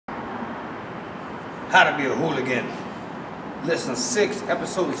How to be a hooligan. Lesson 6,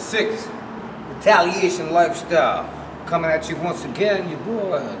 episode 6, Retaliation Lifestyle. Coming at you once again, your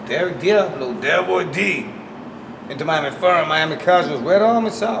boy, Derek Diablo, Boy D. Into Miami Firm, Miami Casuals, Red Arm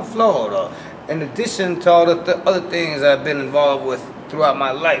in South Florida. In addition to all the other things I've been involved with throughout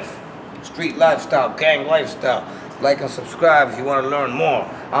my life. Street lifestyle, gang lifestyle. Like and subscribe if you want to learn more.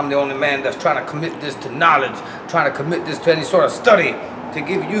 I'm the only man that's trying to commit this to knowledge, trying to commit this to any sort of study, to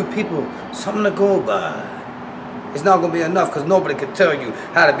give you people something to go by. It's not going to be enough because nobody can tell you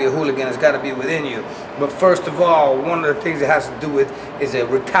how to be a hooligan. It's got to be within you. But first of all, one of the things it has to do with is a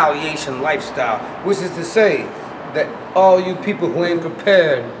retaliation lifestyle, which is to say that all you people who ain't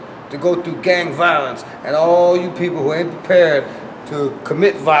prepared to go through gang violence and all you people who ain't prepared to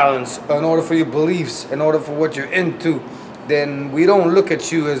commit violence in order for your beliefs, in order for what you're into, then we don't look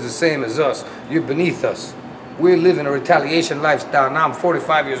at you as the same as us. You're beneath us. We're living a retaliation lifestyle. Now I'm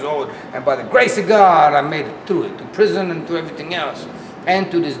 45 years old, and by the grace of God, I made it through prison and through everything else, and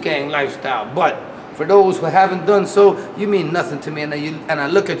through this gang lifestyle. But for those who haven't done so, you mean nothing to me, and I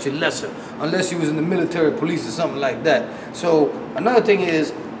look at you lesser, unless you was in the military, police, or something like that. So another thing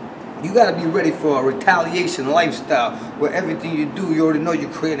is, you got to be ready for a retaliation lifestyle where everything you do, you already know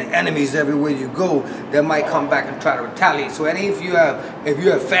you're creating enemies everywhere you go that might come back and try to retaliate. So if you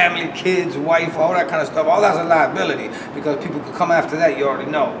have family, kids, wife, all that kind of stuff, all that's a liability because people could come after that, you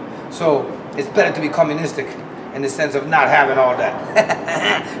already know. So it's better to be communistic in the sense of not having all that,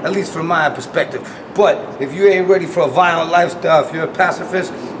 at least from my perspective. But if you ain't ready for a violent lifestyle, if you're a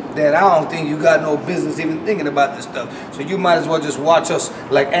pacifist, then I don't think you got no business even thinking about this stuff. So you might as well just watch us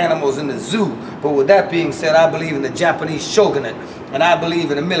like animals in the zoo. But with that being said, I believe in the Japanese shogunate, and I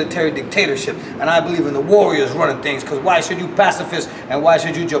believe in a military dictatorship, and I believe in the warriors running things, because why should you pacifists, and why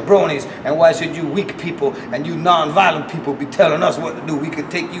should you jabronis, and why should you weak people, and you non-violent people be telling us what to do? We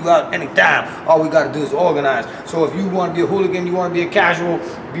could take you out anytime. All we got to do is organize. So if you want to be a hooligan, you want to be a casual,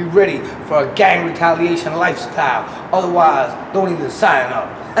 be ready for a gang retaliation lifestyle. Otherwise, don't even sign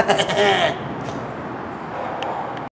up.